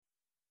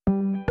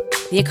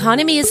The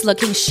economy is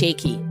looking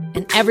shaky,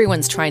 and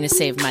everyone's trying to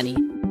save money,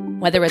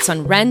 whether it's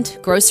on rent,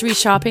 grocery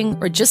shopping,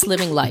 or just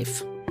living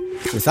life.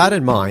 With that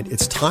in mind,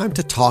 it's time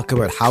to talk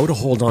about how to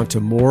hold on to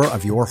more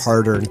of your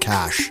hard-earned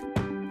cash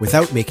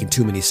without making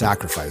too many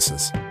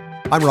sacrifices.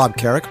 I'm Rob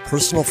Carrick,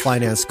 personal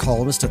finance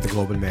columnist at the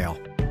Globe and Mail.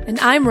 And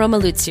I'm Roma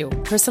Luzio,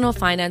 personal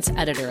finance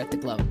editor at the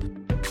Globe.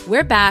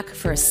 We're back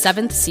for a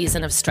 7th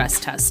season of Stress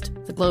Test,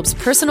 the Globe's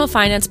personal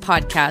finance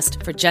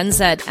podcast for Gen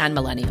Z and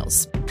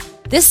millennials.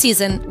 This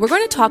season, we're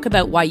going to talk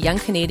about why young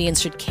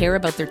Canadians should care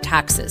about their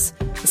taxes,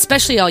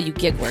 especially all you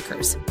gig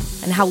workers,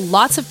 and how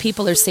lots of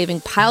people are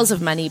saving piles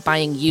of money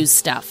buying used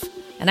stuff.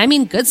 And I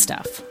mean good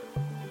stuff.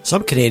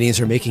 Some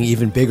Canadians are making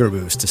even bigger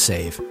moves to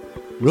save.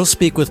 We'll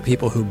speak with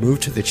people who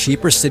moved to the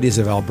cheaper cities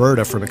of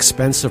Alberta from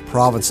expensive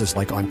provinces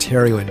like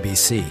Ontario and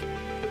BC.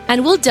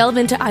 And we'll delve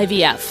into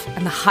IVF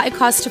and the high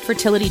cost of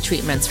fertility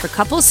treatments for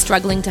couples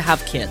struggling to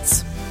have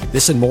kids.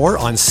 This and more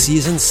on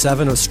Season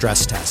 7 of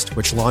Stress Test,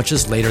 which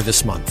launches later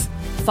this month.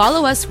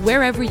 Follow us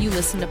wherever you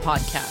listen to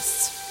podcasts.